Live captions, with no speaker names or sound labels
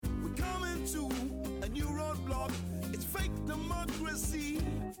democracy.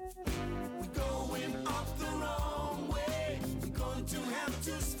 We're going up the wrong way. We're going to have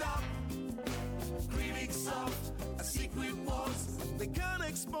to stop. Critics of a secret wars, they can't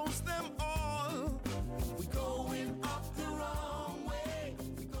expose them all. We're going up the wrong way.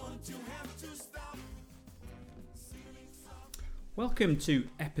 We're going to have to stop. Welcome to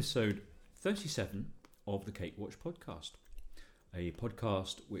episode 37 of the Cake Watch podcast, a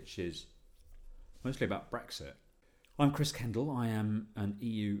podcast which is mostly about Brexit. I'm Chris Kendall. I am an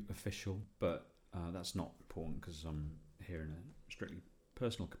EU official, but that's not important because I'm here in a strictly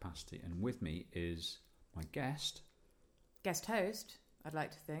personal capacity. And with me is my guest. Guest host, I'd like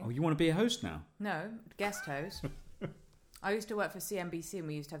to think. Oh, you want to be a host now? No, guest host. I used to work for CNBC and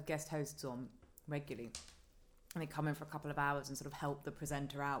we used to have guest hosts on regularly. And they'd come in for a couple of hours and sort of help the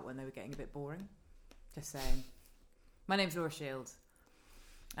presenter out when they were getting a bit boring. Just saying. My name's Laura Shields.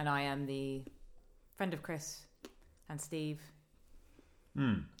 And I am the friend of Chris and Steve.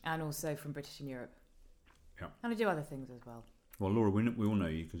 And also from British in Europe. Yeah. And I do other things as well. Well, Laura, we all know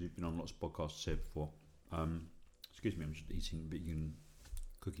you because you've been on lots of podcasts here before. Excuse me, I'm just eating vegan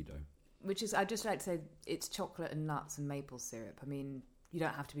cookie dough. Which is, I'd just like to say, it's chocolate and nuts and maple syrup. I mean, you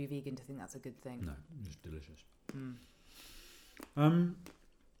don't have to be vegan to think that's a good thing. No, it's delicious.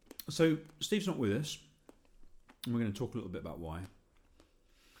 So Steve's not with us, and we're going to talk a little bit about why.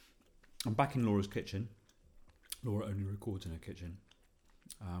 I'm back in Laura's kitchen. Laura only records in her kitchen.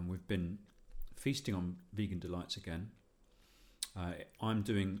 We've been feasting on vegan delights again. I'm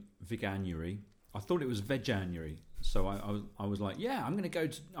doing veganuary. I thought it was veganuary, so I was like, yeah, I'm going to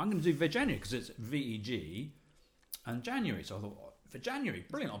do veganuary because it's VEG and January. So I thought, veganuary,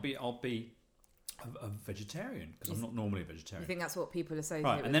 brilliant. I'll be a vegetarian because I'm not normally a vegetarian. You think that's what people associate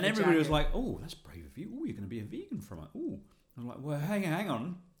right? with And then everybody January. was like, "Oh, that's brave of you. Oh, you're going to be a vegan from it." Oh, I'm like, "Well, hang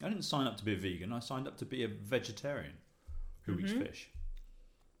on. I didn't sign up to be a vegan. I signed up to be a vegetarian who eats fish."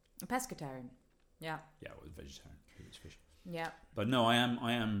 A pescatarian. Yeah. Yeah, well, a vegetarian who eats fish. Yeah. But no, I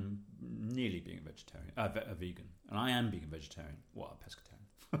am nearly being a vegetarian, a vegan, and I am being a vegetarian. What, a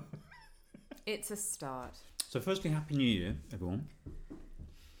pescatarian? It's a start. So, firstly, Happy New Year, everyone.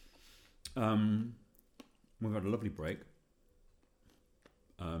 We've had a lovely break.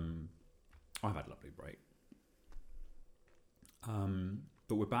 I've had a lovely break.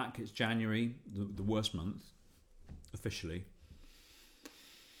 But we're back. It's January, the worst month, officially.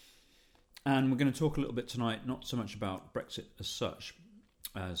 And we're going to talk a little bit tonight, not so much about Brexit as such,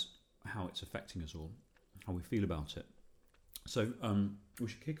 as how it's affecting us all, how we feel about it. So we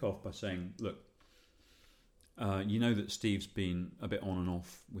should kick off by saying, look, you know that Steve's been a bit on and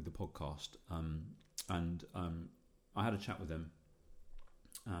off with the podcast, and I had a chat with him,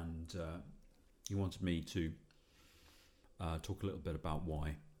 and he wanted me to talk a little bit about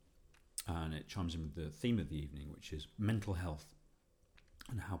why, and it chimes in with the theme of the evening, which is mental health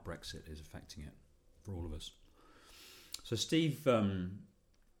and how Brexit is affecting it for all of us. So Steve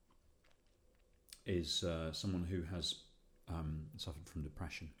is someone who has suffered from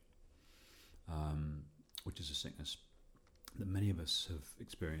depression, which is a sickness that many of us have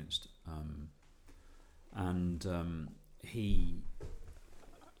experienced. And he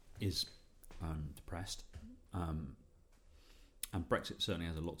is depressed. And Brexit certainly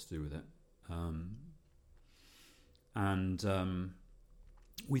has a lot to do with it.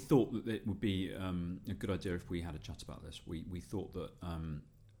 We thought that it would be a good idea if we had a chat about this. We thought that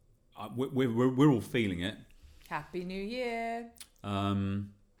we're all feeling it. Happy New Year.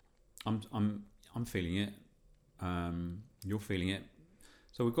 I'm feeling it. You're feeling it.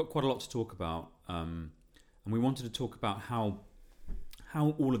 So we've got quite a lot to talk about, and we wanted to talk about how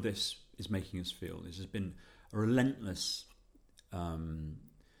all of this is making us feel. This has been a relentless.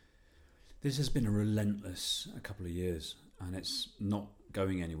 This has been a relentless couple of years, and it's not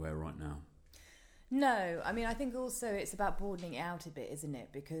going anywhere right now. No, I mean, I think also it's about broadening it out a bit, isn't it?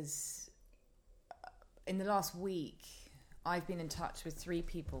 Because in the last week, I've been in touch with 3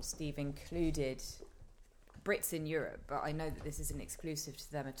 people, Steve included, Brits in Europe, but I know that this isn't exclusive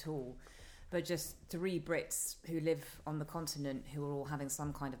to them at all, but just 3 Brits who live on the continent who are all having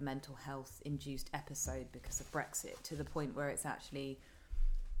some kind of mental health induced episode because of Brexit, to the point where it's actually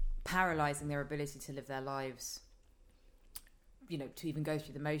paralysing their ability to live their lives, you know, to even go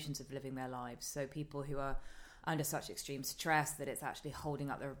through the motions of living their lives. So people who are under such extreme stress that it's actually holding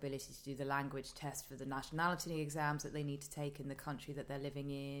up their ability to do the language test for the nationality exams that they need to take in the country that they're living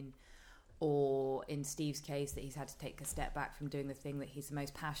in, or in Steve's case, that he's had to take a step back from doing the thing that he's the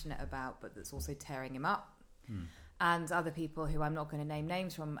most passionate about, but that's also tearing him up. And other people who I'm not going to name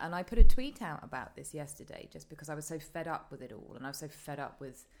names from. And I put a tweet out about this yesterday just because I was so fed up with it all, and I was so fed up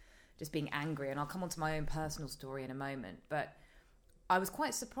with just being angry. And I'll come on to my own personal story in a moment. But I was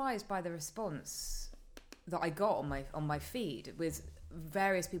quite surprised by the response that I got on my feed, with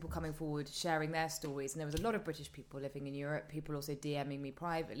various people coming forward, sharing their stories. And there was a lot of British people living in Europe, people also DMing me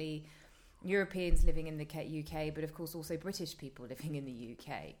privately, Europeans living in the UK, but of course also British people living in the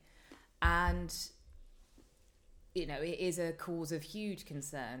UK. And, you know, it is a cause of huge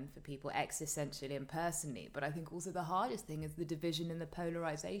concern for people existentially and personally. But I think also the hardest thing is the division and the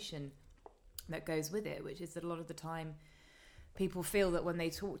polarization that goes with it, which is that a lot of the time people feel that when they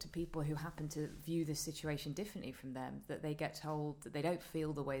talk to people who happen to view the situation differently from them, that they get told that they don't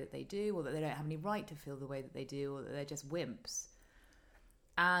feel the way that they do, or that they don't have any right to feel the way that they do, or that they're just wimps.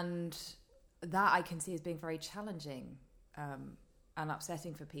 And that I can see as being very challenging and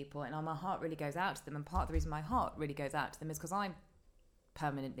upsetting for people. And my heart really goes out to them. And part of the reason my heart really goes out to them is because I'm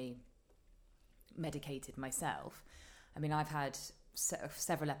permanently medicated myself. I mean, I've had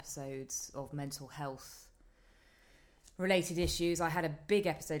several episodes of mental health related issues. I had a big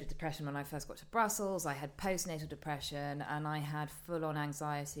episode of depression when I first got to Brussels. I had postnatal depression, and I had full-on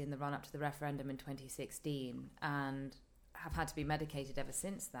anxiety in the run-up to the referendum in 2016, and have had to be medicated ever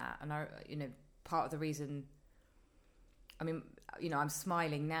since that. And part of the reason, I'm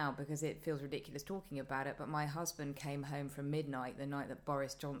smiling now because it feels ridiculous talking about it, but my husband came home from midnight the night that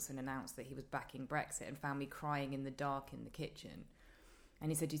Boris Johnson announced that he was backing Brexit, and found me crying in the dark in the kitchen. And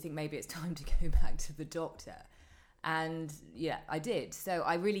he said, "Do you think maybe it's time to go back to the doctor?" And yeah, I did. So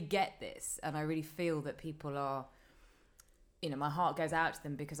I really get this, and I really feel that people are, my heart goes out to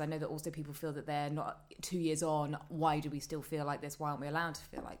them, because I know that also people feel that they're not 2 years on. Why do we still feel like this? Why aren't we allowed to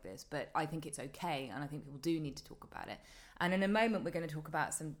feel like this? But I think it's okay, and I think people do need to talk about it. And in a moment, we're going to talk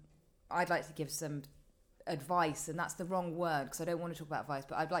about I'd like to give some advice, and that's the wrong word because I don't want to talk about advice,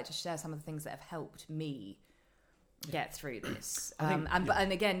 but I'd like to share some of the things that have helped me get through this. And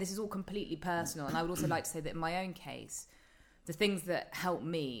again, this is all completely personal, and I would also like to say that in my own case, the things that help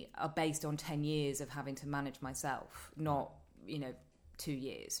me are based on 10 years of having to manage myself, not 2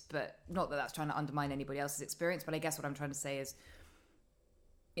 years. But not that that's trying to undermine anybody else's experience, but I guess what I'm trying to say is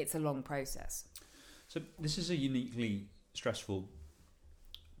it's a long process. So this is a uniquely stressful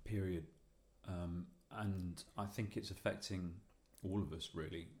period, and I think it's affecting all of us,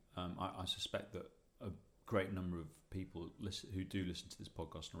 really. I suspect that a great number of people who do listen to this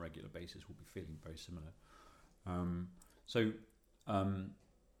podcast on a regular basis will be feeling very similar.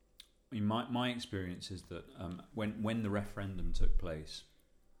 My experience is that when the referendum took place,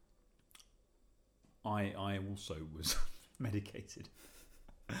 I also was medicated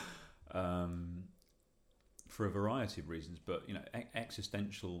for a variety of reasons, but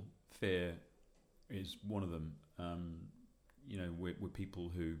existential fear is one of them. We're people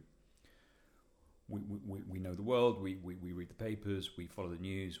who we know the world, we read the papers, we follow the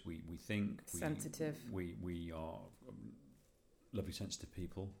news, we think. Sensitive. We are lovely, sensitive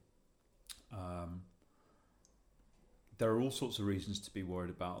people. There are all sorts of reasons to be worried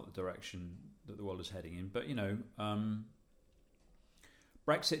about the direction that the world is heading in, but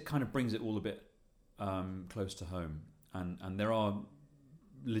Brexit kind of brings it all a bit close to home, and there are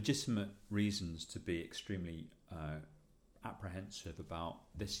legitimate reasons to be extremely apprehensive about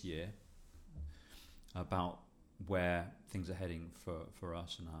this year, about where things are heading for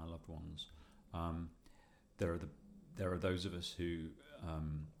us and our loved ones. There are those of us who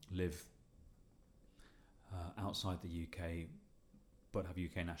live outside the UK but have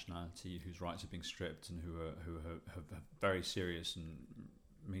UK nationality, whose rights are being stripped, and who have very serious and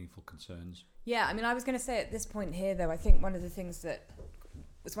meaningful concerns. Yeah, I was going to say at this point here, though, I think one of the things that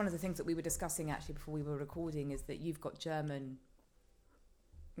we were discussing actually before we were recording is that you've got German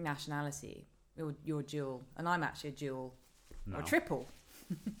nationality. You're dual, and I'm actually a dual, or triple.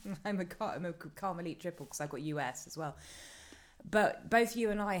 I'm a Carmelite triple because I've got US as well. But both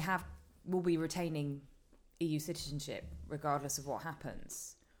you and I will be retaining EU citizenship regardless of what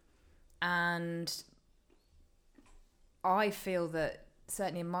happens. And I feel that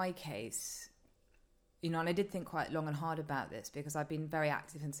certainly in my case, and I did think quite long and hard about this because I've been very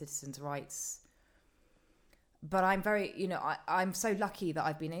active in citizens' rights. But I'm very, I'm so lucky that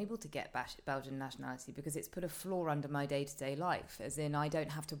I've been able to get Belgian nationality because it's put a floor under my day-to-day life, as in I don't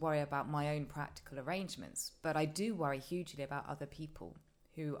have to worry about my own practical arrangements. But I do worry hugely about other people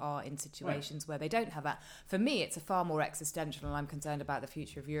who are in situations where they don't have that. For me, it's a far more existential, and I'm concerned about the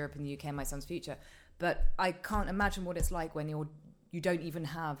future of Europe and the UK and my son's future. But I can't imagine what it's like when you don't even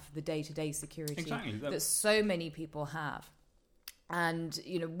have the day-to-day security that so many people have. And,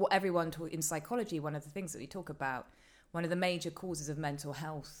 everyone in psychology, one of the things that we talk about, one of the major causes of mental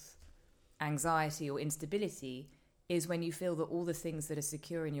health, anxiety or instability is when you feel that all the things that are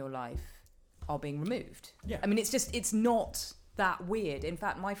secure in your life are being removed. Yeah. I mean, it's not that weird. In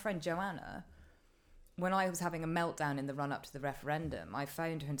fact, my friend Joanna, when I was having a meltdown in the run-up to the referendum, I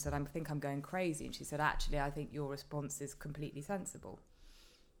phoned her and said, I think I'm going crazy. And she said, actually, I think your response is completely sensible.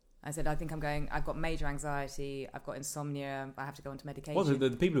 I said, I've got major anxiety, I've got insomnia, I have to go onto medication. Well, the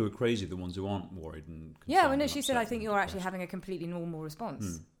people who are crazy are the ones who aren't worried and concerned. Yeah, well, no, and she said, upset I think and you're actually depressed. having a completely normal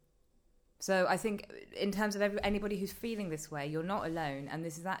response. So I think in terms of anybody who's feeling this way, you're not alone, and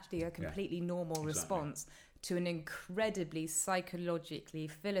this is actually a completely normal response to an incredibly psychologically,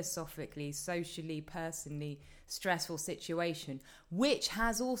 philosophically, socially, personally stressful situation, which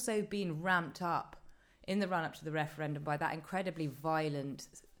has also been ramped up in the run-up to the referendum by that incredibly violent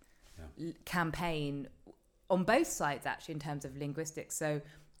campaign on both sides, actually, in terms of linguistics. So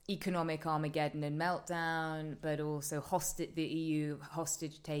economic Armageddon and meltdown, but also the EU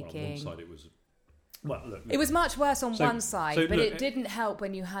hostage taking. Well, on one side it was... Well, look, it was much worse on one side, but look, it didn't help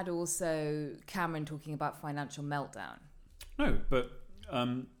when you had also Cameron talking about financial meltdown. No, but...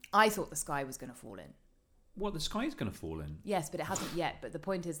 I thought the sky was going to fall in. Well, the sky is going to fall in. Yes, but it hasn't yet. But the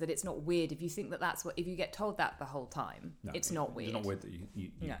point is that it's not weird if you think that that's what... If you get told that the whole time, it's not weird. It's not weird that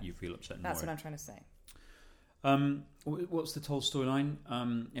you feel upset and That's worried. what I'm trying to say. What's the Tolstoy line?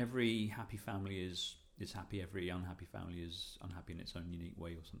 Every happy family is happy. Every unhappy family is unhappy in its own unique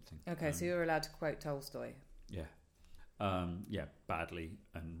way, or something. Okay, so you're allowed to quote Tolstoy. Yeah. Badly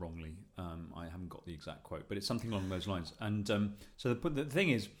and wrongly. I haven't got the exact quote, but it's something along those lines. And so the thing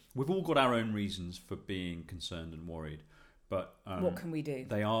is, we've all got our own reasons for being concerned and worried. But what can we do?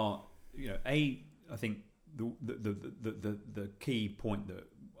 They are, I think the key point that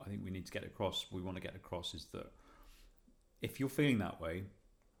I think we need to get across, we want to get across, is that if you're feeling that way,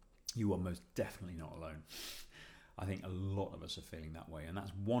 you are most definitely not alone. I think a lot of us are feeling that way, and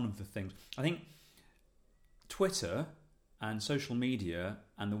that's one of the things. I think Twitter and social media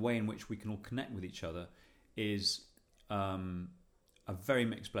and the way in which we can all connect with each other is a very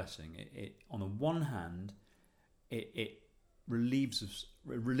mixed blessing. It on the one hand, it relieves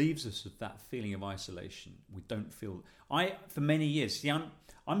us of that feeling of isolation. We don't feel... for many years, see,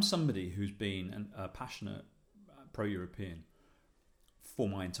 I'm somebody who's been a passionate pro-European for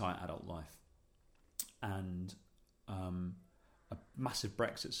my entire adult life, and a massive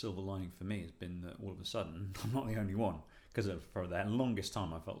Brexit silver lining for me has been that all of a sudden I'm not the only one, because for the longest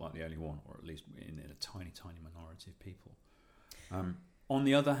time I felt like the only one, or at least in a tiny minority of people. On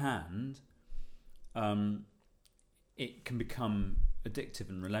the other hand, it can become addictive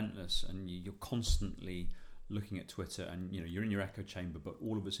and relentless, and you're constantly looking at Twitter, and you're in your echo chamber, but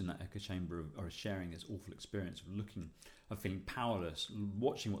all of us in that echo chamber are sharing this awful experience of feeling powerless,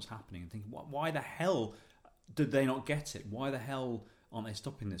 watching what's happening and thinking, why the hell did they not get it? Why the hell aren't they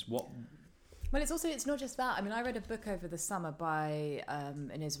stopping this? Well, it's not just that. I mean, I read a book over the summer by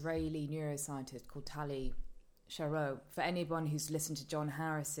an Israeli neuroscientist called Tali Sharot. For anyone who's listened to John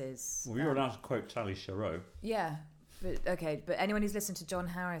Harris's... Well, you're allowed to quote Tali Sharot. Yeah, but anyone who's listened to John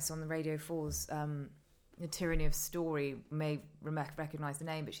Harris on the Radio 4's The Tyranny of Story may recognise the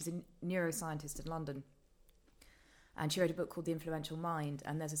name, but she's a neuroscientist in London. And she wrote a book called The Influential Mind,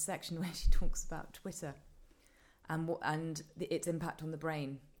 and there's a section where she talks about Twitter and its impact on the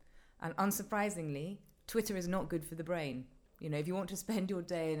brain. And unsurprisingly, Twitter is not good for the brain. If you want to spend your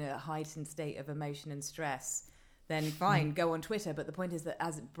day in a heightened state of emotion and stress, then fine, go on Twitter. But the point is that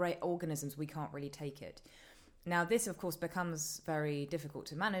as organisms, we can't really take it. Now, this, of course, becomes very difficult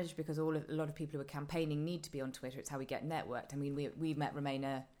to manage because a lot of people who are campaigning need to be on Twitter. It's how we get networked. I mean, we met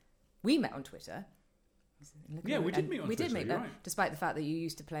Remainer. We met on Twitter. Yeah, we did meet on Twitter. We did meet, right. Despite the fact that you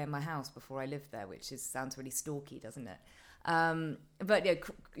used to play in my house before I lived there, which sounds really stalky, doesn't it? But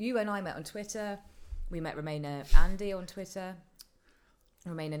you and I met on Twitter. We met Remainer Andy on Twitter.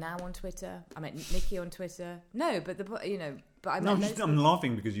 Remainer Now on Twitter. I met Nikki on Twitter. No, but I'm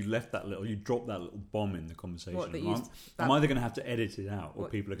laughing because you dropped that little bomb in the conversation. I'm either going to have to edit it out, or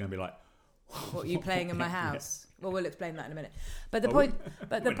people are going to be like, "What are you playing in my house?" Yeah. Well, we'll explain that in a minute. But the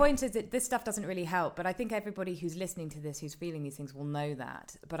point is that this stuff doesn't really help. But I think everybody who's listening to this, who's feeling these things, will know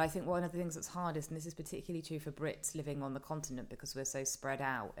that. But I think one of the things that's hardest, and this is particularly true for Brits living on the continent because we're so spread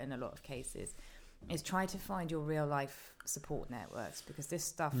out in a lot of cases, is try to find your real life support networks, because this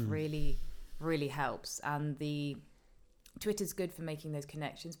stuff really, really helps. And the Twitter's good for making those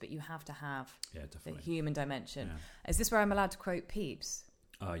connections, but you have to have the human dimension. Yeah. Is this where I'm allowed to quote Pepys?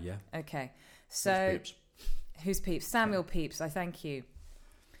 Yeah. Okay. So who's Pepys? Samuel Pepys. I thank you.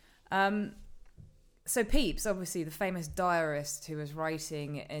 So Pepys, obviously the famous diarist who was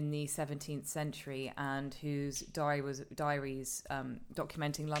writing in the 17th century and whose diaries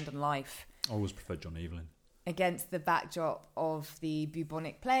documenting London life. I always preferred John Evelyn. against the backdrop of the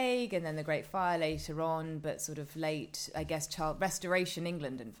bubonic plague and then the Great Fire later on, but sort of late, I guess, Restoration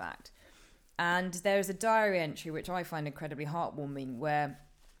England, in fact. And there's a diary entry which I find incredibly heartwarming, where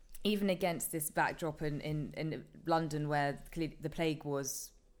even against this backdrop in London, where the plague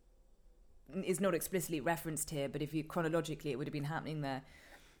is not explicitly referenced here, but if you chronologically, it would have been happening there.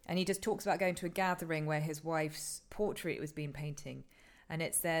 And he just talks about going to a gathering where his wife's portrait was being painting, and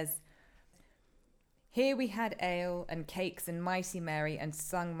it says, "Here we had ale and cakes and mighty merry, and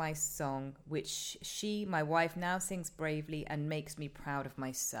sung my song, which she, my wife, now sings bravely and makes me proud of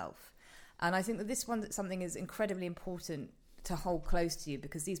myself." And I think that this one, something is incredibly important to hold close to you,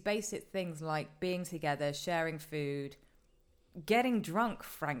 because these basic things like being together, sharing food, getting drunk,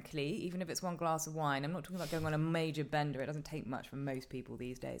 frankly, even if it's one glass of wine. I'm not talking about going on a major bender. It doesn't take much for most people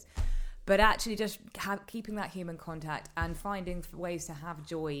these days. But actually just keeping that human contact and finding ways to have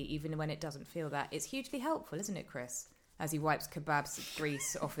joy even when it doesn't feel that. It's hugely helpful, isn't it, Chris? As he wipes kebab's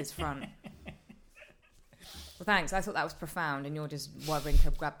grease off his front. Well, thanks. I thought that was profound, and you're just wiping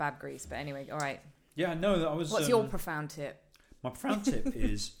kebab grease. But anyway, all right. Yeah, no, that was... What's your profound tip? My profound tip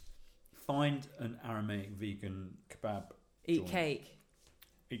is find an Aramaic vegan kebab Eat joint. cake.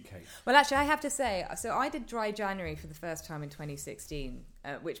 Eat cake. Well, actually, I have to say, so I did dry January for the first time in 2016,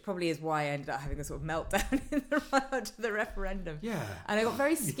 which probably is why I ended up having a sort of meltdown in the run-up to the referendum. Yeah. And I got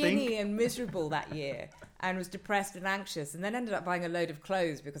very skinny and miserable that year and was depressed and anxious, and then ended up buying a load of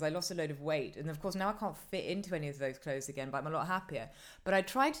clothes because I lost a load of weight. And of course, now I can't fit into any of those clothes again, but I'm a lot happier. But I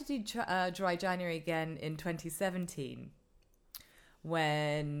tried to do dry January again in 2017.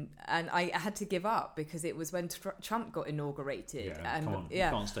 And I had to give up because it was when Trump got inaugurated. Yeah, and come on,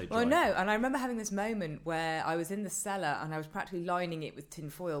 yeah. you can't stay dry. Well, no, and I remember having this moment where I was in the cellar and I was practically lining it with tin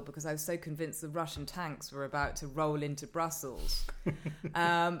foil because I was so convinced the Russian tanks were about to roll into Brussels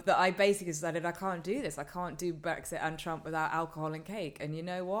that I basically decided I can't do this. I can't do Brexit and Trump without alcohol and cake. And you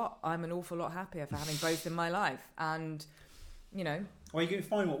know what? I'm an awful lot happier for having both in my life. And, you know... Well, you can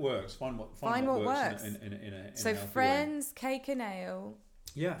find what works. Find what works. In a so Friends, way. Cake and ale.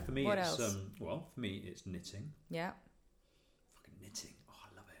 Yeah, for me what it's else? For me it's knitting. Yeah. Fucking knitting. Oh,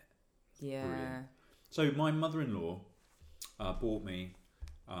 I love it. Yeah. Brilliant. So my mother-in-law bought me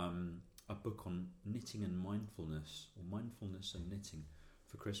a book on knitting and mindfulness, or mindfulness and knitting,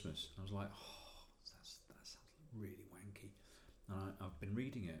 for Christmas. I was like, oh, that sounds really wanky. And I've been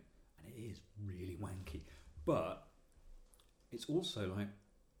reading it, and it is really wanky, but it's also like,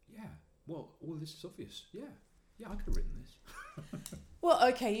 yeah, well, all this is obvious. Yeah, I could have written this. Well,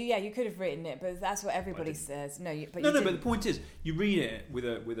 okay, you could have written it, but that's what everybody says. No, but the point is, you read it with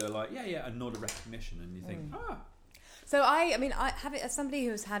a like, a nod of recognition, and you think, So I have it as somebody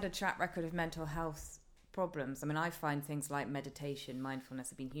who's had a track record of mental health problems. I mean, I find things like meditation, mindfulness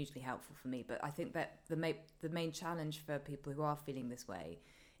have been hugely helpful for me. But I think that the main challenge for people who are feeling this way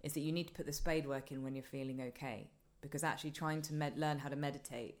is that you need to put the spade work in when you're feeling okay. Because actually trying to learn how to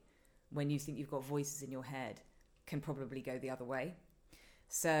meditate when you think you've got voices in your head can probably go the other way.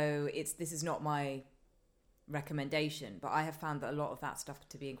 So this is not my recommendation, but I have found that a lot of that stuff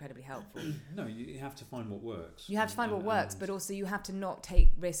to be incredibly helpful. No, you have to find what works. You have to find what works, but also you have to not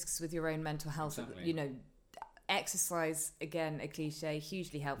take risks with your own mental health. Exactly. You know, exercise, again, a cliche,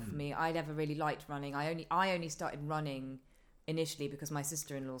 hugely helpful for me. I never really liked running. I only started running initially because my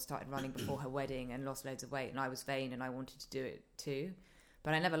sister-in-law started running before her wedding and lost loads of weight, and I was vain and I wanted to do it too,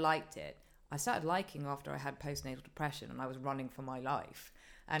 but I never liked it. I started liking after I had postnatal depression and I was running for my life.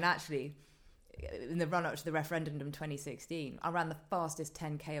 And actually, in the run-up to the referendum in 2016, I ran the fastest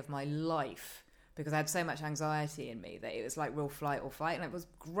 10k of my life because I had so much anxiety in me that it was like real flight or fight, and it was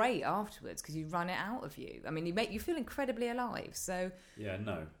great afterwards because you run it out of you. I mean, you feel incredibly alive. So yeah,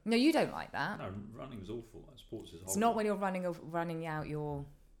 no, you don't like that. No, running is awful. Sports is horrible. It's not when you're running out your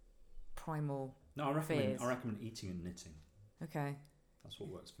primal. No, I recommend eating and knitting. Okay, that's what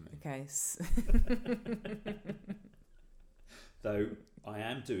works for me. Okay. Though I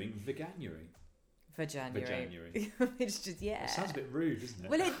am doing veganuary. For January. It's just, yeah. It sounds a bit rude, doesn't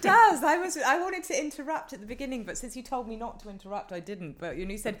it? Well, it does. I wanted to interrupt at the beginning, but since you told me not to interrupt, I didn't. But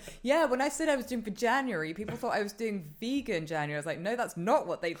you said, yeah, when I said I was doing for January, people thought I was doing vegan January. I was like, no, that's not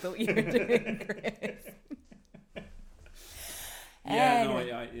what they thought you were doing, Chris.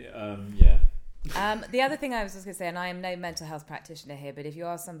 The other thing I was just going to say, and I am no mental health practitioner here, but if you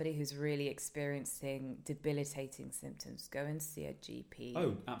are somebody who's really experiencing debilitating symptoms, go and see a GP.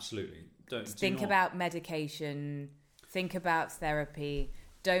 Oh, absolutely. Think about medication. Think about therapy.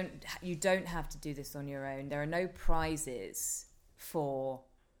 You don't have to do this on your own. There are no prizes for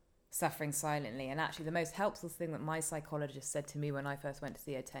suffering silently. And actually, the most helpful thing that my psychologist said to me when I first went to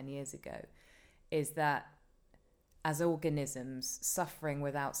see her 10 years ago is that as organisms suffering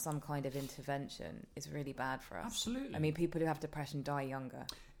without some kind of intervention is really bad for us. Absolutely. I mean, people who have depression die younger.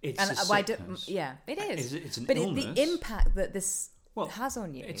 It's And a why sickness. it is. It's an but illness. the impact that this Well, has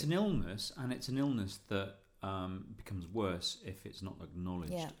on you. It's an illness, and it's an illness that becomes worse if it's not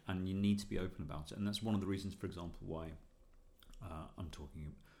acknowledged, Yeah. and you need to be open about it. And that's one of the reasons, for example, why I'm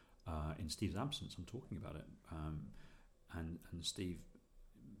talking in Steve's absence. I'm talking about it, and Steve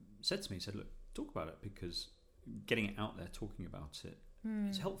said to me, he said, "Look, talk about it, because getting it out there, talking about it,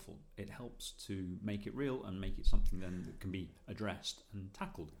 is helpful. It helps to make it real and make it something then that can be addressed and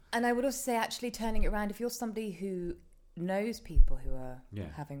tackled." And I would also say, actually turning it around, if you're somebody who knows people who are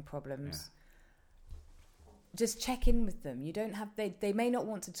Yeah. having problems, just check in with them. You don't have they may not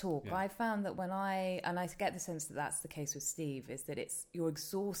want to talk. Yeah. I found that when I get the sense that that's the case with Steve, is that you're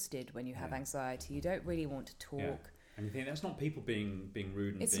exhausted when you have Yeah. anxiety. You don't really want to talk. Yeah. And you think that's not people being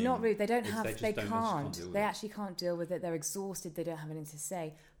rude and It's being, not rude. They don't it's- have. they just They don't- can't. deal with They it. actually can't deal with it. They're exhausted. They don't have anything to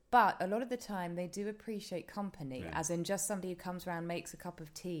say. But a lot of the time, they do appreciate company, Yeah. as in just somebody who comes around, makes a cup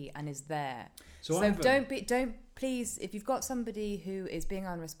of tea, and is there. So So I've, don't please, if you've got somebody who is being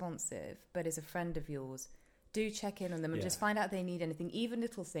unresponsive but is a friend of yours, do check in on them and Yeah. just find out if they need anything, even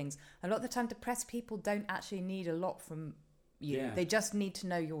little things. A lot of the time, depressed people don't actually need a lot from you. Yeah. They just need to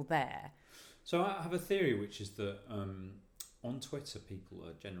know you're there. So I have a theory, which is that on Twitter people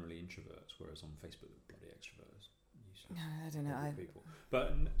are generally introverts, whereas on Facebook they're bloody extroverts. Useless I don't know. lovely people.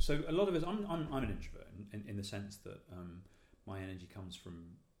 But so a lot of us, I'm an introvert in the sense that my energy comes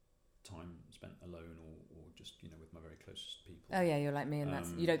from time spent alone or just with my very closest people. Oh yeah, you're like me,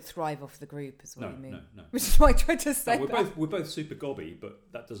 and you don't thrive off the group, is what No, you mean. no. Which is why I tried to say No, that. we're both super gobby,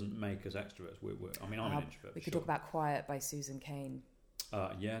 but that doesn't make us extroverts. I'm an introvert. We could sure. talk about Quiet by Susan Cain.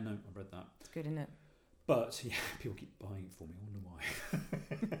 Yeah, no, I've read that. It's good, isn't it? But yeah, people keep buying it for me. I wonder why.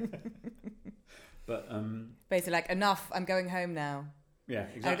 But Basically, like, enough. I'm going home now. yeah,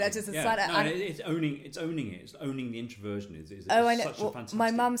 exactly. just yeah. decided- No, it's owning it. It's owning the introversion. Is Oh, I know. such a Well, fantastic.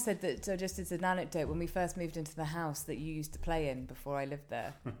 my mum said that. So, just as an anecdote, when we first moved into the house that you used to play in before I lived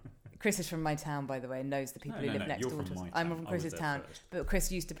there. Chris is from my town, by the way, and knows the people who live next you're door from to us. my I'm town. from I was Chris's there town, first. but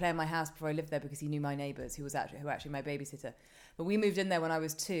Chris used to play in my house before I lived there because he knew my neighbours, who were actually my babysitter. But we moved in there when I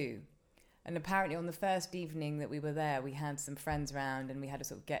was 2, and apparently on the first evening that we were there, we had some friends around and we had a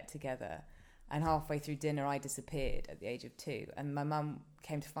sort of get together. And halfway through dinner, I disappeared at the age of 2, and my mum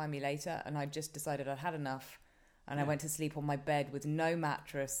came to find me later, and I just decided I'd had enough. And I went to sleep on my bed with no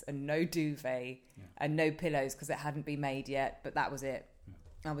mattress and no duvet and no pillows because it hadn't been made yet. But that was it.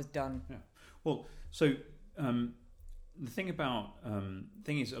 I was done. Yeah. Well, so the thing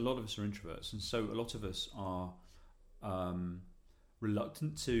is, a lot of us are introverts, and so a lot of us are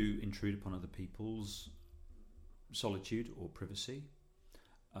reluctant to intrude upon other people's solitude or privacy,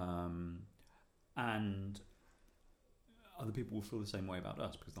 and other people will feel the same way about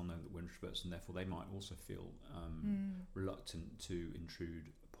us because they'll know that we're introverts, and therefore they might also feel reluctant to intrude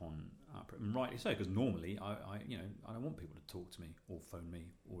upon our and rightly so, because normally I don't want people to talk to me or phone me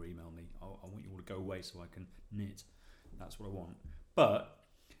or email me. I want you all to go away so I can knit. That's what I want. But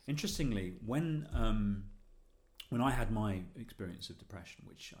interestingly, when I had my experience of depression,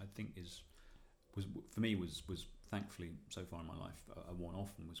 which I think was for me was thankfully so far in my life a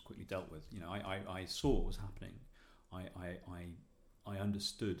one-off and was quickly dealt with. I saw what was happening. I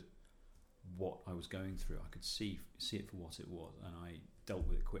understood what I was going through. I could see it for what it was, and I dealt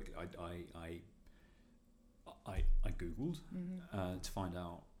with it quickly. I googled to find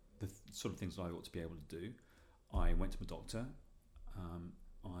out the sort of things that I ought to be able to do. I went to my doctor.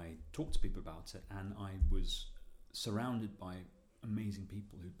 I talked to people about it, and I was surrounded by amazing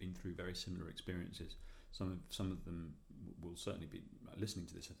people who've been through very similar experiences. Some of them will certainly be listening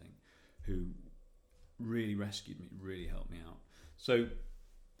to this, I think, who really rescued me, really helped me out. So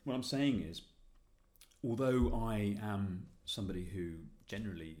what I'm saying is, although I am somebody who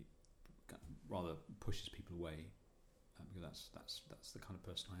generally rather pushes people away, because that's the kind of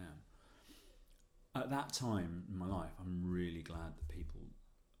person I am, at that time in my life, I'm really glad that people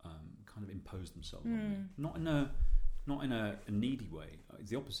kind of imposed themselves on me, not in a needy way. It's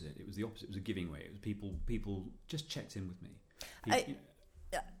the opposite. It was the opposite. It was a giving way. It was people just checked in with me.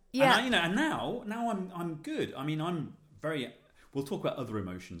 Yeah. And now I'm good. I mean, I'm very. We'll talk about other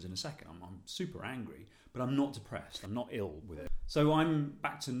emotions in a second. I'm super angry, but I'm not depressed. I'm not ill with it. So I'm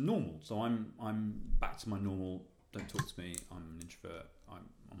back to normal. So I'm back to my normal. Don't talk to me. I'm an introvert.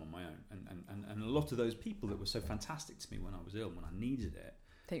 I'm on my own. And a lot of those people that were so fantastic to me when I was ill, when I needed it.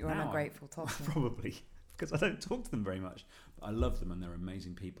 I think you're ungrateful, Thompson. Probably because I don't talk to them very much, but I love them and they're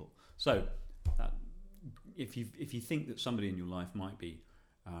amazing people. So if you think that somebody in your life might be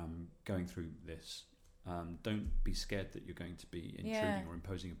going through this, Don't be scared that you're going to be intruding Yeah. or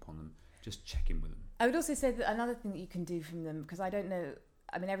imposing upon them. Just check in with them. I would also say that another thing that you can do from them, because I don't know,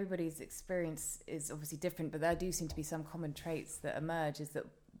 I mean, everybody's experience is obviously different, but there do seem to be some common traits that emerge, is that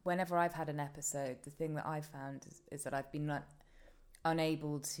whenever I've had an episode, the thing that I've found is that I've been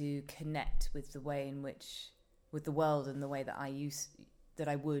unable to connect with the way in which, with the world and the way that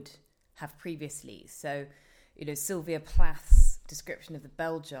I would have previously. So, Sylvia Plath's description of the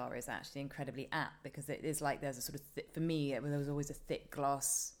bell jar is actually incredibly apt, because it is like there's a sort of, for me, there was always a thick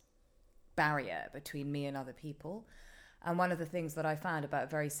glass barrier between me and other people. And one of the things that I found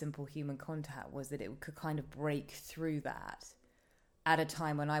about very simple human contact was that it could kind of break through that at a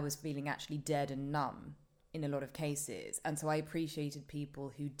time when I was feeling actually dead and numb in a lot of cases. And so I appreciated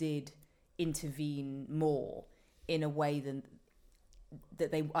people who did intervene more in a way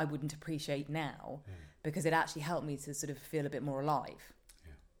that I wouldn't appreciate now, because it actually helped me to sort of feel a bit more alive.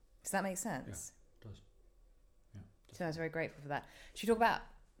 Yeah. Does that make sense? Yeah, it does. Yeah, So I was very grateful for that. Should we talk about...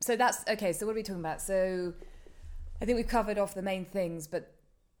 So that's... Okay, so what are we talking about? So I think we've covered off the main things, but,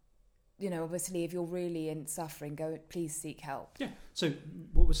 obviously if you're really in suffering, please seek help. Yeah. So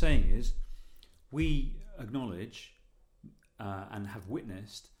what we're saying is we acknowledge and have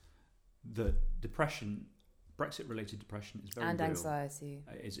witnessed that depression, Brexit-related depression, is very and real. Anxiety.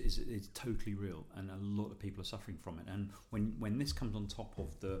 Is totally real, and a lot of people are suffering from it. And when this comes on top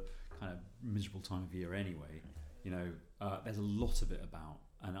of the kind of miserable time of year anyway, there's a lot of it about,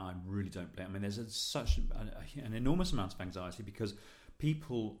 and I really don't blame. I mean, there's such an enormous amount of anxiety because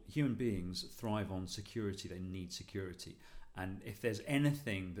human beings thrive on security. They need security, and if there's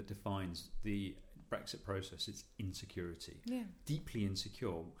anything that defines the Brexit process, it's insecurity. Yeah. Deeply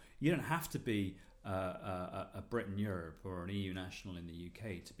insecure. You don't have to be a Brit in Europe or an EU national in the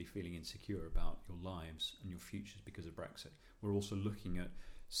UK to be feeling insecure about your lives and your futures because of Brexit. We're also looking at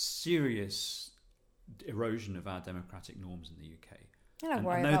serious erosion of our democratic norms in the UK.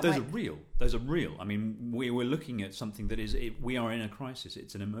 And those are real. Those are real. I mean, we're looking at something that we are in a crisis.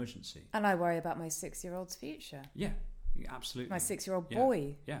 It's an emergency. And I worry about my 6-year-old's future. Yeah, absolutely. My 6-year-old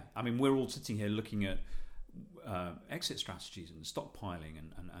boy. Yeah. I mean, we're all sitting here looking at exit strategies and stockpiling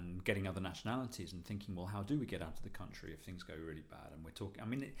and getting other nationalities and thinking, well, how do we get out of the country if things go really bad? And we're talking,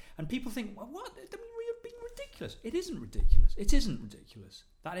 and people think, well, what? I mean, we're being ridiculous. It isn't ridiculous. It isn't ridiculous.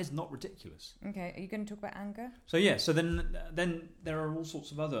 That is not ridiculous. Okay, are you going to talk about anger? So then there are all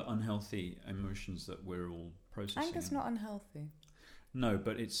sorts of other unhealthy emotions that we're all processing. Anger's not unhealthy. No,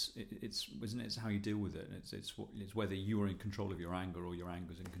 but it's isn't it? It's how you deal with it. It's whether you are in control of your anger or your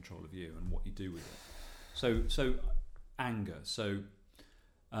anger is in control of you, and what you do with it. So anger. So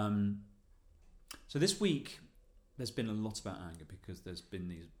this week there's been a lot about anger because there's been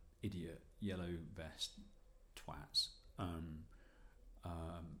these idiot yellow vest twats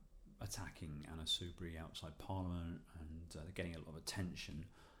attacking Anna Soubry outside Parliament, and they're getting a lot of attention.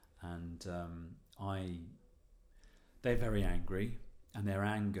 And they're very angry, and their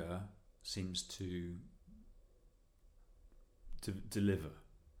anger seems to deliver,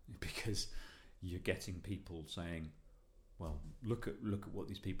 because you're getting people saying, well, look at what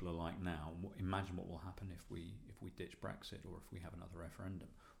these people are like now, and imagine what will happen if we ditch Brexit or if we have another referendum,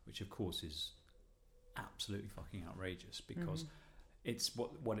 which of course is absolutely fucking outrageous, because it's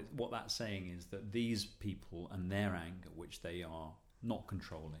what that's saying is that these people and their anger, which they are not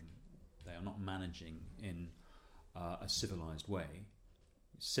controlling, they are not managing in a civilized way.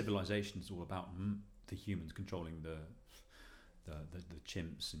 Civilization is all about the humans controlling the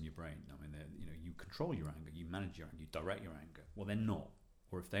chimps in your brain. I mean, you control your anger, you manage your anger, you direct your anger. Well, they're not,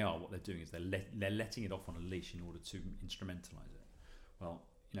 or if they are, what they're doing is they're letting it off on a leash in order to instrumentalize it. Well,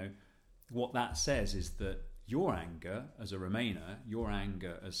 what that says is that your anger as a Remainer, your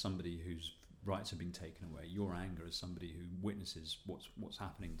anger as somebody whose rights have been taken away, your anger as somebody who witnesses what's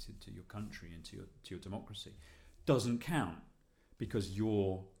happening to your country and to your democracy, doesn't count, because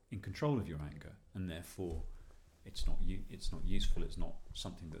you're in control of your anger, and therefore it's not useful. It's not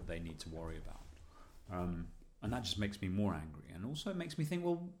something that they need to worry about, and that just makes me more angry. And also it makes me think,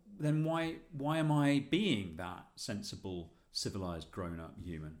 well, then why am I being that sensible, civilized, grown-up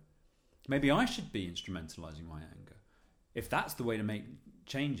human? Maybe I should be instrumentalizing my anger, if that's the way to make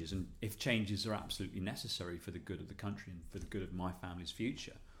changes, and if changes are absolutely necessary for the good of the country and for the good of my family's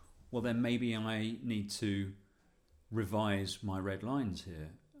future. Well, then maybe I need to revise my red lines here,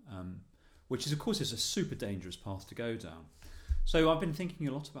 which is, of course, is a super dangerous path to go down. So I've been thinking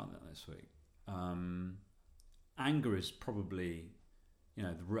a lot about that this week. Anger is probably,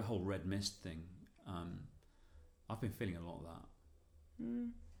 the whole red mist thing. I've been feeling a lot of that.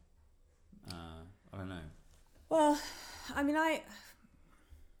 I don't know. Well, I mean,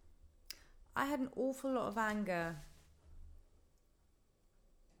 I had an awful lot of anger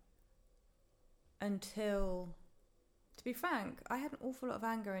until, to be frank, I had an awful lot of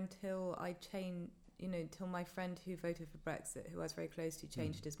anger until I changed, until my friend who voted for Brexit, who I was very close to,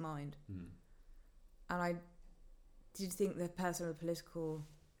 changed his mind. And I did think the personal and political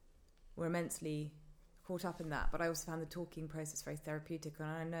were immensely caught up in that, but I also found the talking process very therapeutic, and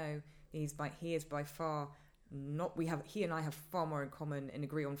I know he is by far not, he and I have far more in common and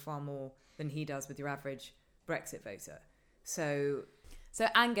agree on far more than he does with your average Brexit voter. So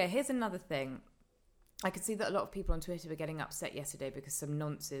anger, here's another thing. I could see that a lot of people on Twitter were getting upset yesterday because some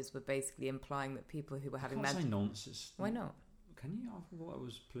nonces were basically implying that people who were having... You can't say nonsense. Why not? Can you? I thought it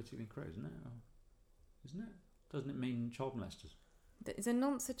was politically correct, isn't it? Isn't it? Doesn't it mean child molesters? Is a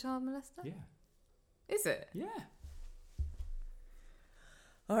nonce a child molester? Yeah. Is it? Yeah.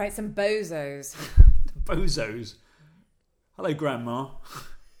 All right, some bozos. Bozos. Hello, Grandma.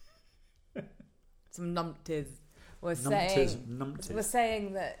 Some numpties. We're Numpties.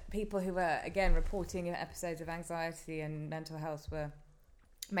 saying that people who were, again, reporting episodes of anxiety and mental health were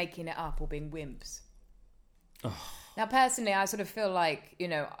making it up or being wimps. Oh. Now, personally, I sort of feel like,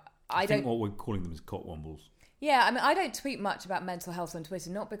 I think what we're calling them is cotwombles. Yeah, I mean, I don't tweet much about mental health on Twitter,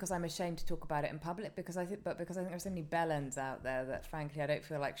 not because I'm ashamed to talk about it in public, because I think there are so many bellends out there that, frankly, I don't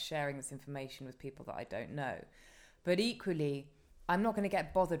feel like sharing this information with people that I don't know. But equally, I'm not going to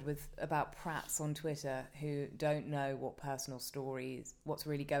get bothered about prats on Twitter who don't know what personal stories, what's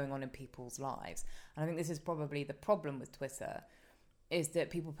really going on in people's lives. And I think this is probably the problem with Twitter, is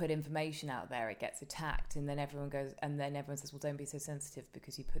that people put information out there, it gets attacked, and then everyone says, well, don't be so sensitive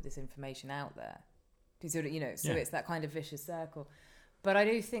because you put this information out there. So it's that kind of vicious circle. But I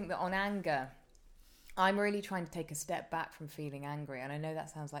do think that on anger, I'm really trying to take a step back from feeling angry. And I know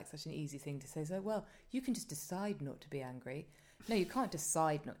that sounds like such an easy thing to say. So, well, you can just decide not to be angry. No, you can't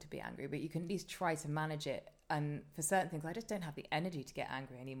decide not to be angry, but you can at least try to manage it. And for certain things, I just don't have the energy to get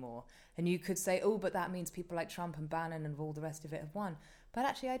angry anymore. And you could say, oh, but that means people like Trump and Bannon and all the rest of it have won. But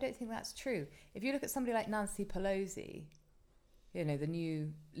actually, I don't think that's true. If you look at somebody like Nancy Pelosi, the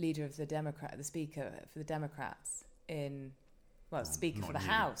new leader of the speaker for the Democrats speaker for the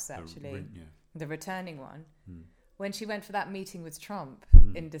House, actually, the returning one, when she went for that meeting with Trump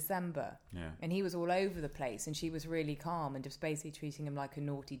in December, and he was all over the place, and she was really calm and just basically treating him like a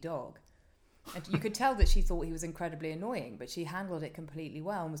naughty dog. And you could tell that she thought he was incredibly annoying, but she handled it completely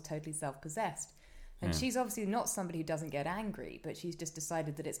well and was totally self-possessed. And she's obviously not somebody who doesn't get angry, but she's just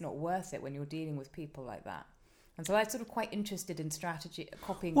decided that it's not worth it when you're dealing with people like that. And so I'm sort of quite interested in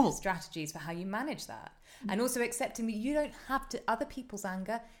copying strategies for how you manage that. And also accepting that you don't have to... Other people's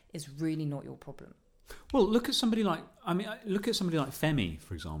anger is really not your problem. Well, look at somebody like Femi,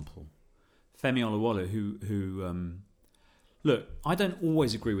 for example. Femi Olawale, who look, I don't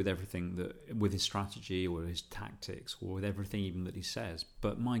always agree with everything with his strategy or his tactics or with everything even that he says.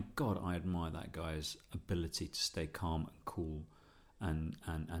 But my God, I admire that guy's ability to stay calm and cool and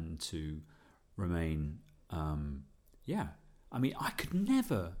to remain... I mean, I could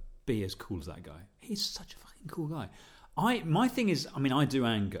never be as cool as that guy. He's such a fucking cool guy. My thing is, I do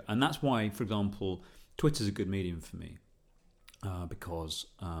anger, and that's why, for example, Twitter's a good medium for me because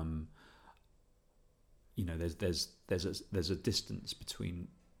there's a distance between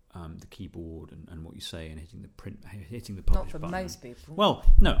the keyboard and what you say and hitting the publish button. Not for most people. Well,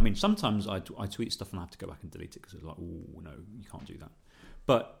 no, sometimes I tweet stuff and I have to go back and delete it because it's like, oh no, you can't do that.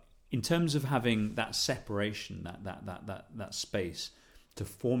 But in terms of having that separation, that space to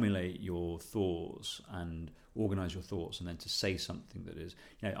formulate your thoughts and organise your thoughts, and then to say something that is,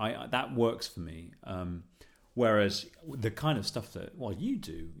 that works for me. Whereas the kind of stuff that you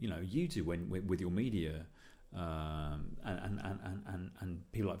do when with your media, and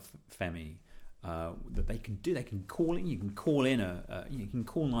people like Femi, that they can do. They can call in. You can call in you can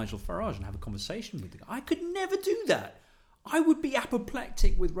call Nigel Farage and have a conversation with the guy. I could never do that. I would be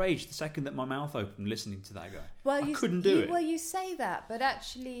apoplectic with rage the second that my mouth opened listening to that guy. I couldn't do it. Well, you say that, but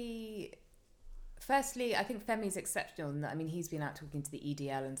actually, firstly, I think Femi's exceptional in that. He's been out talking to the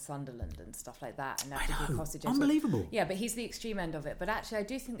EDL and Sunderland and stuff like that. And unbelievable. Yeah, but he's the extreme end of it. But actually, I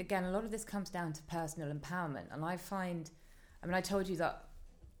do think, again, a lot of this comes down to personal empowerment. And I find, I told you that,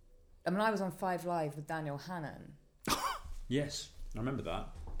 I was on 5 Live with Daniel Hannan. Yes, I remember that.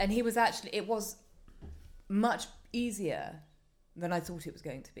 And he was actually, it was much easier than I thought it was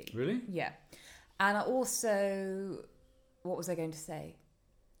going to be. Really? Yeah. And I also, what was I going to say?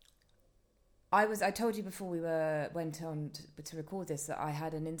 I told you before we went on to record this that I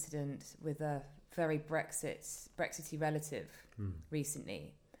had an incident with a very Brexity relative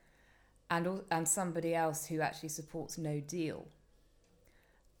recently, and somebody else who actually supports No Deal.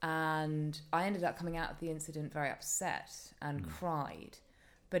 And I ended up coming out of the incident very upset and cried.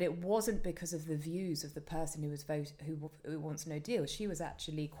 But it wasn't because of the views of the person who wants no deal. She was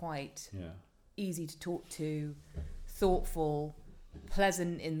actually quite easy to talk to, thoughtful,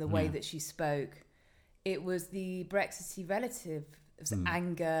 pleasant in the way that she spoke. It was the Brexity relatives'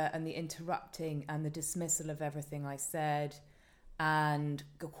 anger and the interrupting and the dismissal of everything I said and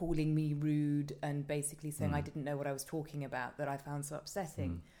calling me rude and basically saying I didn't know what I was talking about that I found so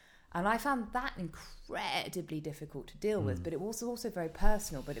upsetting. And I found that incredibly difficult to deal with, but it was also very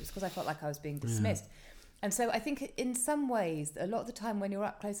personal, but it was because I felt like I was being dismissed. And so I think in some ways, a lot of the time when you're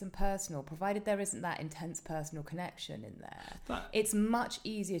up close and personal, provided there isn't that intense personal connection in there, it's much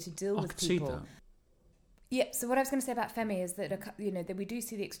easier to deal with people. See that. Yeah, so what I was going to say about Femi is that, that we do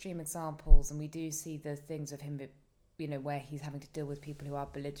see the extreme examples and we do see the things of him, where he's having to deal with people who are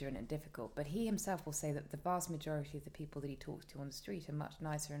belligerent and difficult. But he himself will say that the vast majority of the people that he talks to on the street are much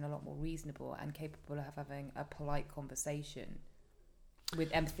nicer and a lot more reasonable and capable of having a polite conversation with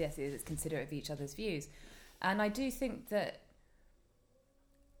empathy that's considerate of each other's views. And I do think that,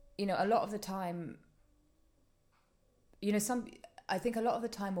 a lot of the time, I think a lot of the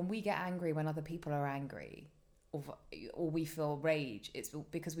time when we get angry when other people are angry, or we feel rage, it's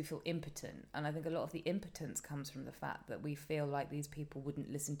because we feel impotent. And I think a lot of the impotence comes from the fact that we feel like these people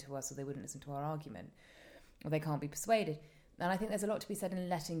wouldn't listen to us, or they wouldn't listen to our argument, or they can't be persuaded. And I think there's a lot to be said in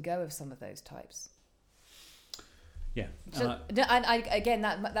letting go of some of those types. Yeah. Again,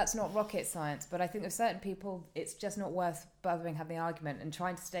 that's not rocket science, but I think with certain people, it's just not worth bothering having the argument and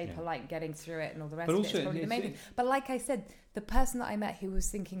trying to stay polite and getting through it and all the rest of it. It's probably the main thing. But like I said, the person that I met who was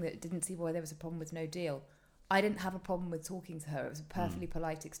thinking that didn't see why there was a problem with no deal, I didn't have a problem with talking to her. It was a perfectly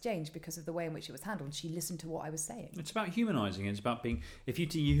polite exchange because of the way in which it was handled. And she listened to what I was saying. It's about humanising. It's about being... If you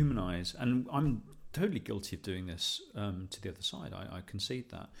dehumanise, and I'm totally guilty of doing this to the other side, I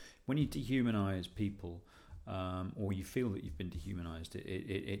concede that. When you dehumanise people, or you feel that you've been dehumanised,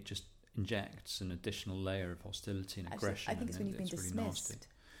 it just injects an additional layer of hostility and aggression. I think it's when you've been dismissed.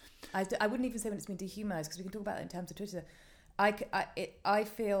 I wouldn't even say when it's been dehumanised, because we can talk about that in terms of Twitter. I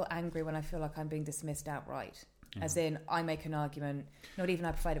feel angry when I feel like I'm being dismissed outright. As in, I make an argument, not even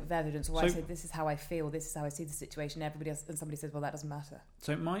I provide it with evidence, or I say, this is how I feel, this is how I see the situation, everybody else, and somebody says, well, that doesn't matter.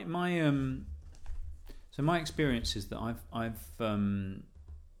 So my experience is that I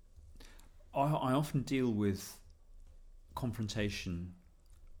often deal with confrontation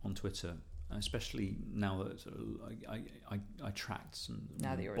on Twitter, especially now that I tracked some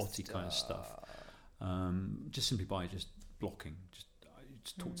botty kind of stuff, just simply by just blocking,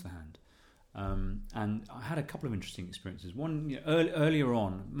 just talk to the hand. And I had a couple of interesting experiences. One, earlier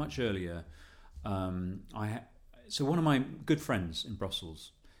on, much earlier, so one of my good friends in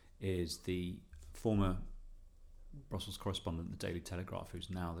Brussels is the former Brussels correspondent at the Daily Telegraph,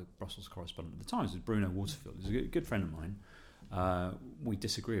 who's now the Brussels correspondent at the Times, is Bruno Waterfield. He's a good friend of mine. We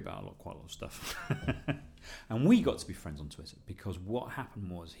disagree about quite a lot of stuff. And we got to be friends on Twitter because what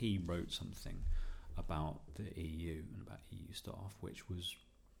happened was he wrote something about the EU and about EU staff, which was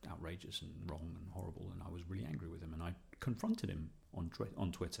outrageous and wrong and horrible, and I was really angry with him, and I confronted him on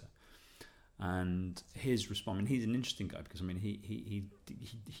Twitter. And his response, he's an interesting guy because he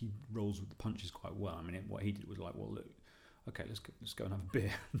rolls with the punches quite well. What he did was like, well, look, okay, let's go and have a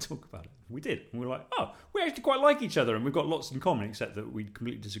beer and talk about it. We did. And we were like, oh, we actually quite like each other, and we've got lots in common, except that we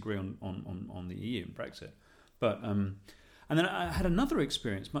completely disagree on the EU and Brexit. But and then I had another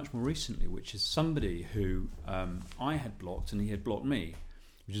experience much more recently, which is somebody who I had blocked and he had blocked me,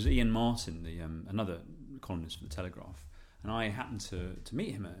 which is Ian Martin, another columnist for the Telegraph. And I happened to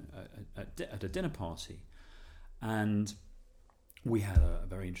meet him at a dinner party, and we had a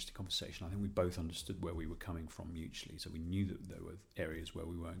very interesting conversation. I think we both understood where we were coming from mutually, so we knew that there were areas where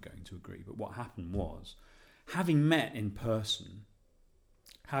we weren't going to agree. But what happened was, having met in person,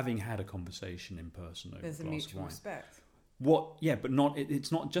 having had a conversation in person over a glass of wine, there's a mutual respect. But not.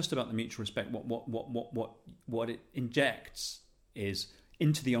 It's not just about the mutual respect. What it injects is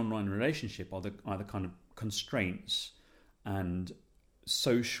into the online relationship are the kind of constraints and the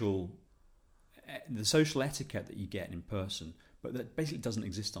social etiquette that you get in person, but that basically doesn't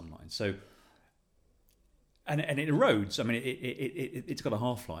exist online. So, and it erodes. It's got a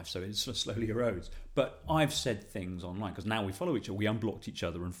half-life, so it sort of slowly erodes. But I've said things online because now we follow each other. We unblocked each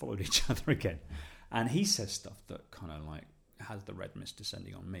other and followed each other again. And he says stuff that kind of like has the red mist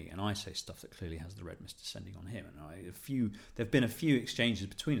descending on me, and I say stuff that clearly has the red mist descending on him. And there've been a few exchanges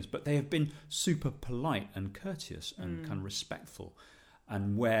between us, but they have been super polite and courteous and kind of respectful.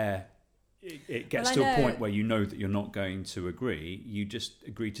 And where it gets to a point where you know that you're not going to agree, you just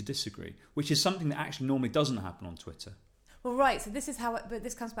agree to disagree, which is something that actually normally doesn't happen on Twitter. Well, right. So this is how. But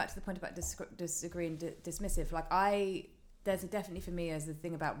this comes back to the point about disagree and dismissive. Like there's definitely for me as the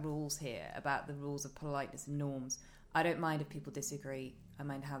thing about rules here, about the rules of politeness and norms. I don't mind if people disagree. I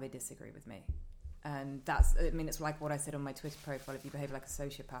mind how they disagree with me. And it's like what I said on my Twitter profile. If you behave like a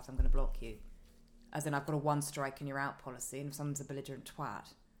sociopath, I'm going to block you. As in, I've got a one strike and you're out policy. And if someone's a belligerent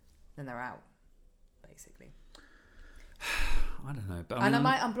twat, then they're out, basically. I don't know. But I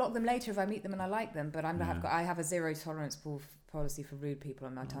might unblock them later if I meet them and I like them. But I have a zero tolerance policy for rude people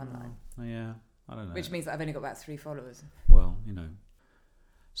on my timeline. Yeah, I don't know. Which means that I've only got about 3 followers. Well,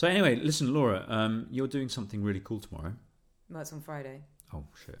 So anyway, listen, Laura, you're doing something really cool tomorrow. Well, it's on Friday. Oh,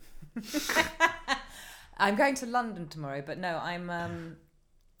 shit. I'm going to London tomorrow, but no,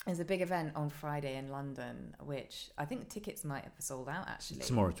 there's a big event on Friday in London, which I think the tickets might have sold out, actually.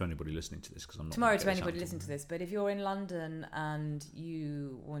 Tomorrow to anybody listening to this, because I'm not... Tomorrow to anybody listening to this, but if you're in London and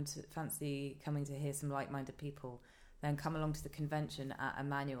you fancy coming to hear some like-minded people, then come along to the convention at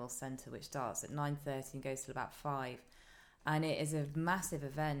Emmanuel Centre, which starts at 9:30 and goes till about 5. And it is a massive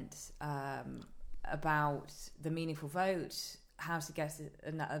event about the meaningful vote, how to get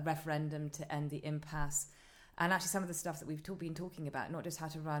a referendum to end the impasse, and actually some of the stuff that we've been talking about, not just how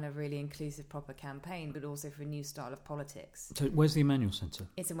to run a really inclusive, proper campaign, but also for a new style of politics. So where's the Emmanuel Centre?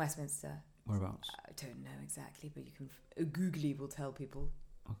 It's in Westminster. Whereabouts? I don't know exactly, but you can... Googly will tell people.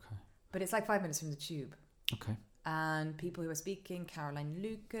 Okay. But it's like 5 minutes from the tube. Okay. And people who are speaking, Caroline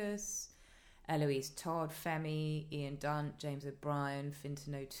Lucas, Eloise Todd, Femi, Ian Dunt, James O'Brien,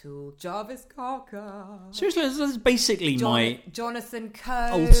 Fintan O'Toole, Jarvis Cocker. Seriously, that's basically my Jonathan Coe.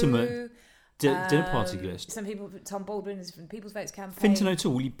 ultimate dinner party list. Some people, Tom Baldwin is from People's Votes campaign. Fintan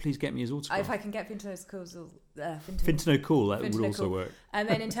O'Toole, will you please get me his autograph? If I can get Fintan O'Toole, Fintan O'Toole, that would also work. And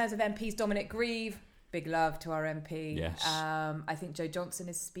then in terms of MPs, Dominic Grieve, big love to our MP. Yes. I think Joe Johnson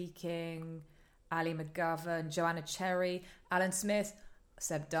is speaking, Ali McGovern, Joanna Cherry, Alan Smith,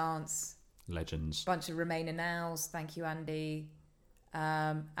 Seb Dance. Legends. Bunch of Remainer Nows, thank you, Andy,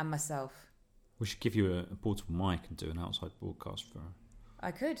 and myself. We should give you a portable mic and do an outside broadcast for her.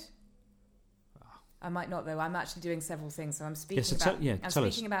 I could. I might not, though. I'm actually doing several things. So I'm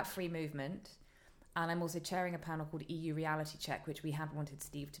speaking about free movement, and I'm also chairing a panel called EU Reality Check, which we had wanted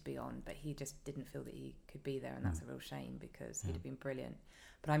Steve to be on, but he just didn't feel that he could be there, and that's a real shame because he'd have been brilliant.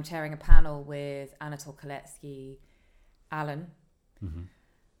 But I'm chairing a panel with Anatol Koletsky, Alan,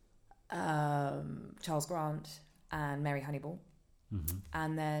 Charles Grant, and Mary Honeyball.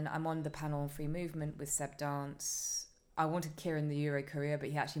 And then I'm on the panel on free movement with Seb Dance. I wanted Kieran the Euro Courier, but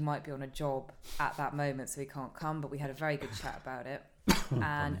he actually might be on a job at that moment, so he can't come. But we had a very good chat about it.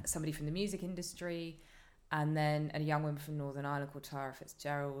 And somebody from the music industry, and then a young woman from Northern Ireland called Tara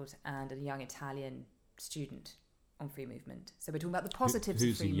Fitzgerald, and a young Italian student on free movement. So we're talking about the positives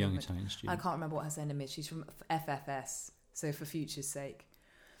of free movement. Who's the young Italian student? I can't remember what her surname is. She's from FFS, so for future's sake.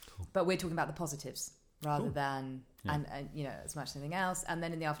 Cool. But we're talking about the positives rather than and as much as anything else. And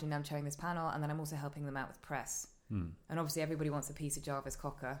then in the afternoon I'm chairing this panel, and then I'm also helping them out with press. And obviously everybody wants a piece of Jarvis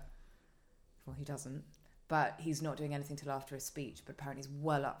Cocker. Well, he doesn't, but he's not doing anything till after his speech, but apparently he's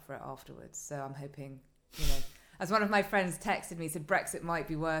well up for it afterwards. So I'm hoping, as one of my friends texted me, said Brexit might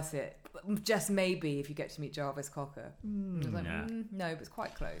be worth it, just maybe if you get to meet Jarvis Cocker. I was like, no, but it's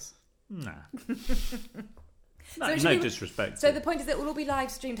quite close. Nah. No disrespect. So the point is that it will all be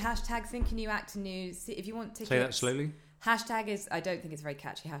live streamed. #, Think Anew, Act Anew. If you want tickets, say that slowly. Hashtag is, I don't think it's a very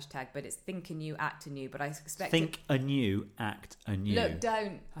catchy hashtag, but it's Think Anew, Act Anew. But I expect Think Anew, Act Anew. Look,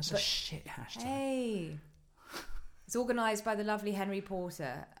 don't. That's a shit hashtag. Hey, it's organised by the lovely Henry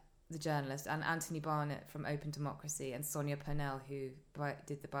Porter, the journalist, and Anthony Barnett from Open Democracy, and Sonia Purnell, who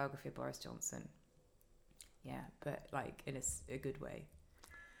did the biography of Boris Johnson. Yeah, but like in a good way.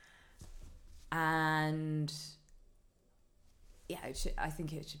 And yeah, I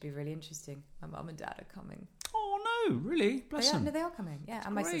think it should be really interesting. My mum and dad are coming. Oh no, really? Bless them. No, they are coming. Yeah,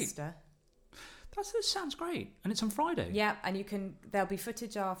 and my sister. That sounds great. And it's on Friday. Yeah, and there'll be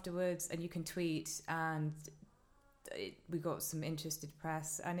footage afterwards, and you can tweet, and we got some interested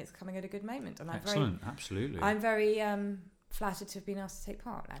press, and it's coming at a good moment. And Absolutely. I'm very flattered to have been asked to take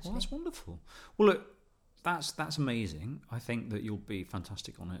part. Actually, well, that's wonderful. Well, look, that's amazing. I think that you'll be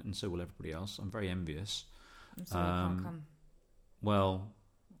fantastic on it, and so will everybody else. I'm very envious. I'm sorry I can't come. Well,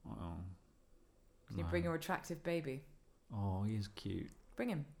 can you bring your attractive baby? Oh, he is cute. Bring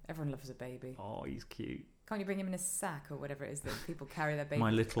him. Everyone loves a baby. Oh, he's cute. Can't you bring him in a sack or whatever it is that people carry their baby my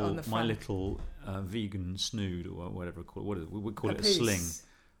on the little vegan snood or whatever we call it. We call it a poos. sling.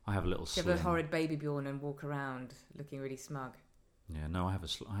 I have a little sling. Give a horrid baby Bjorn and walk around looking really smug. Yeah, no, I have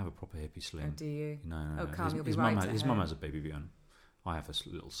a proper hippie sling. Oh, do you? No. Oh, calm, you'll be his right. His mum has a baby Bjorn. I have a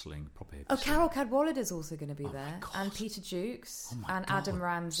little sling, proper hippie Oh, sling. Carol Cadwallader's also going to be Oh my there, God. and Peter Jukes, Oh my and God. Adam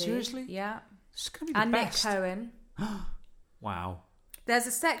Ramsey. Seriously? Yeah, It's going to be the and best. Nick Cohen. Wow. There's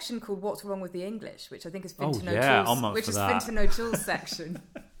a section called "What's Wrong with the English," which I think is Oh, Fintan yeah, O'Toole's, I'm up which for is that. Fintan O'Toole's section.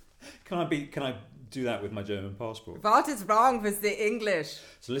 Can I do that with my German passport? What is wrong with the English?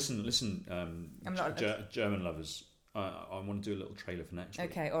 So listen, I'm not- German lovers. I want to do a little trailer for next week.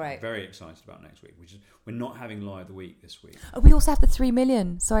 Okay, all right. I'm very excited about next week, which is we're not having Lie of the Week this week. Oh, we also have the 3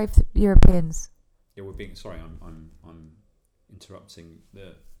 million. Sorry, for Europeans. Yeah, we're being sorry. I'm interrupting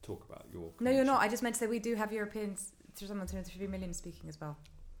the talk about your. No, you're connection. not. I just meant to say we do have Europeans. Someone 3 million speaking as well.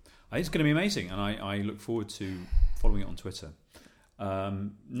 It's going to be amazing, and I look forward to following it on Twitter.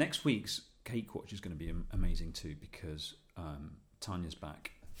 Next week's Cake Watch is going to be amazing too, because Tanya's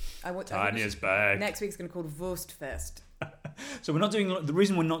back. Tanya's back. Next week's going to be called Wurstfest. So we're not doing. The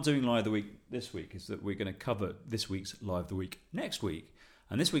reason we're not doing Lie of the Week this week is that we're going to cover this week's Lie of the Week next week,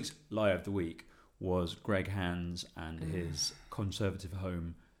 and this week's Lie of the Week was Greg Hands and his Conservative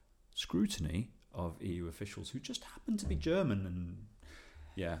Home scrutiny of EU officials who just happened to be German. And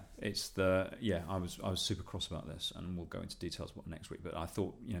I was super cross about this, and we'll go into details about next week. But I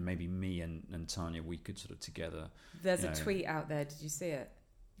thought maybe me and Tanya, we could sort of together. There's a tweet out there. Did you see it?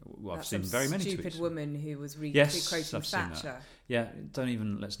 Well, I've That's seen some very many stupid tweets. woman who was quoting I've seen that. Thatcher. Yeah, let's not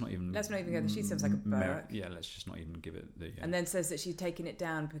even Let's not even go there. She seems like a Burke. Yeah, let's just not even give it the. And then says that she'd taken it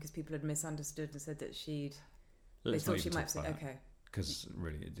down because people had misunderstood and said that they let's thought not she even might talk say, about that, okay. because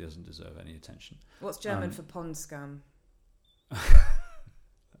really it doesn't deserve any attention. What's German for pond scum?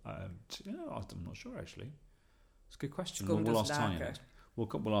 I'm not sure actually. It's a good question. Scum We'll does ask Tanya lager. next.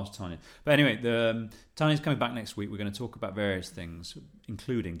 We'll ask Tanya. But anyway, Tanya's coming back next week. We're going to talk about various things,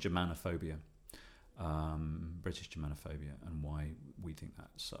 including Germanophobia, British Germanophobia, and why we think that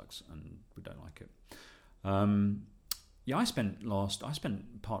sucks and we don't like it. I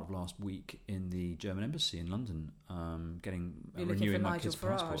spent part of last week in the German embassy in London, renewing my kids'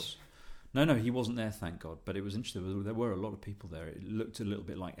 passports. No, he wasn't there, thank God. But it was interesting. There were a lot of people there. It looked a little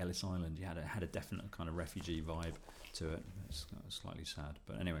bit like Ellis Island. You had a definite kind of refugee vibe to it. It's slightly sad,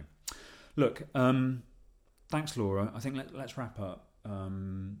 but anyway. Look, thanks, Laura. I think let's wrap up.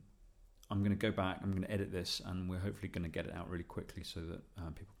 I'm going to go back. I'm going to edit this, and we're hopefully going to get it out really quickly so that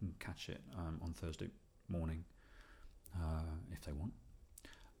people can catch it on Thursday morning if they want.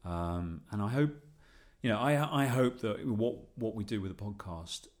 And I hope, I hope that what we do with the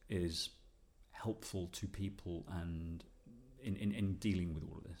podcast is helpful to people and in dealing with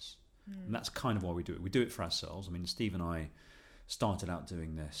all of this. And that's kind of why we do it. We do it for ourselves. I mean, Steve and I started out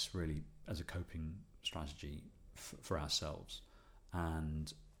doing this really as a coping strategy for ourselves,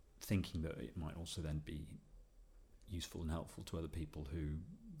 and thinking that it might also then be useful and helpful to other people who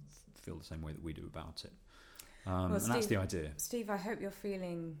feel the same way that we do about it. And Steve, that's the idea. Steve, I hope you're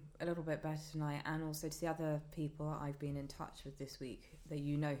feeling a little bit better tonight, and also to the other people that I've been in touch with this week, that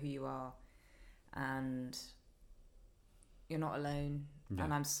you know who you are and you're not alone. Yeah.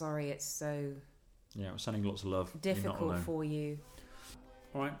 And I'm sorry it's so We're sending lots of love. You're not difficult alone. for you.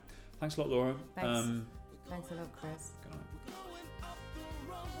 All right. Thanks a lot, Laura. Thanks. Thanks a lot, Chris. Good night.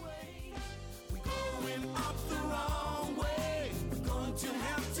 We're going up the wrong way. We're going to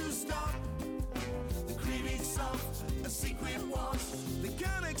have to stop. The critics of a secret wars, they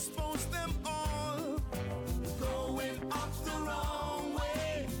can't expose